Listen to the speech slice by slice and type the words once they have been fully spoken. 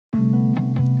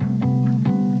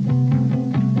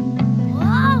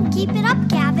Keep it up,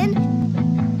 Gavin.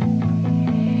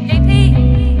 JP.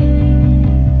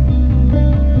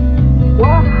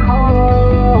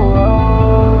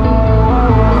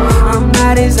 I'm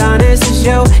not as honest as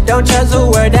you. Don't trust a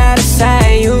word that I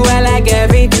say. You act like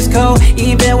everything's cool,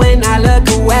 even when I look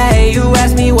away. You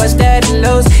ask me what's there to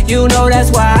lose. You know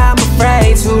that's why I'm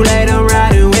afraid. Too late, I'm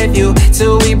riding with you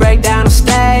till we break down and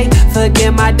stay.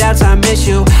 Forget my doubts, I miss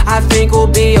you. I think we'll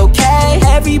be okay.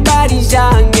 Everybody's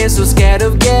young and so scared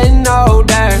of getting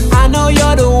older. I know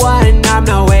you're the one, I'm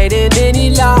not waiting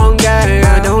any longer.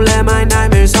 Don't let my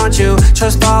nightmares haunt you.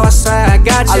 Trust fall, I swear I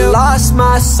got you. I lost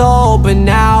my soul, but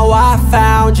now I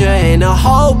found you. In a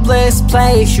hopeless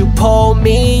place, you pull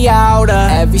me out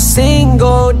of. Every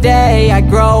single day I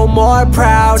grow more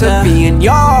proud to be in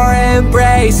your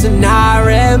embrace, and I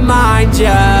remind you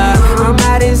I'm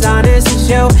not as honest as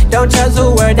you. Don't trust a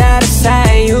word that I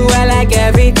say. You act like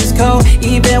everything's cool,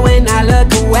 even when I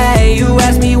look away. You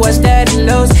ask me what's there to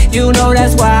lose. You know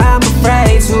that's why I'm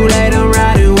afraid. Too late, I'm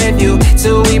riding with you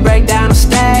till we break down and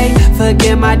stay.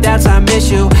 Forget my doubts, I miss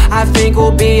you. I think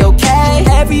we'll be okay.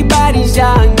 Everybody's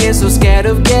young and so scared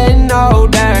of getting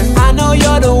older. I know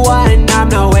you're the one, I'm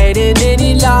not waiting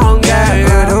any longer.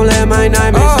 Don't let my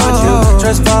nightmares haunt you.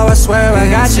 Trust fall, I swear I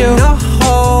got you. No,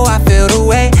 I feel the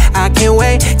way, I can't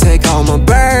wait. Take all my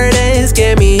burdens,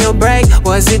 give me a break.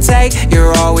 What's it take?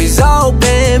 You're always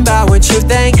open about what you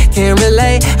think. Can't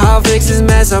relate, I'll fix this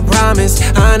mess, I promise.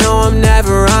 I know I'm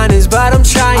never honest, but I'm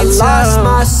trying to. I lost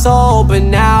my soul, but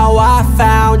now I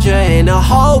found you. In a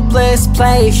hopeless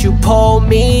place, you pull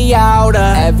me out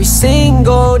of. Every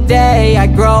single day I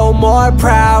grow more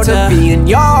proud to be in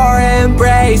your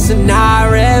embrace, and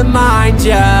I remind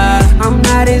you I'm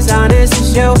not as honest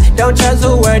as you. Don't trust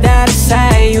a word that I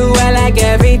say. You act like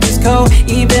everything's cool,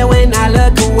 even when I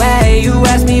look away. You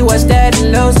ask me what's there to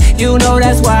lose. You know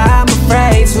that's why I'm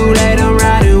afraid. Too late, I'm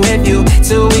riding with you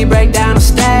till we break down and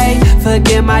stay.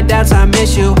 Forget my doubts, I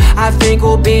miss you. I think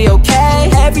we'll be okay.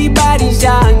 Everybody's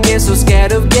young and so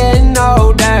scared of getting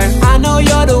older. I know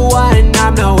you're the one,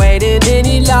 I'm not waiting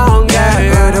any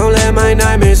longer. Don't let my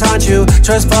nightmares haunt you.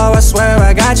 Trust fall, I swear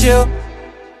I got you.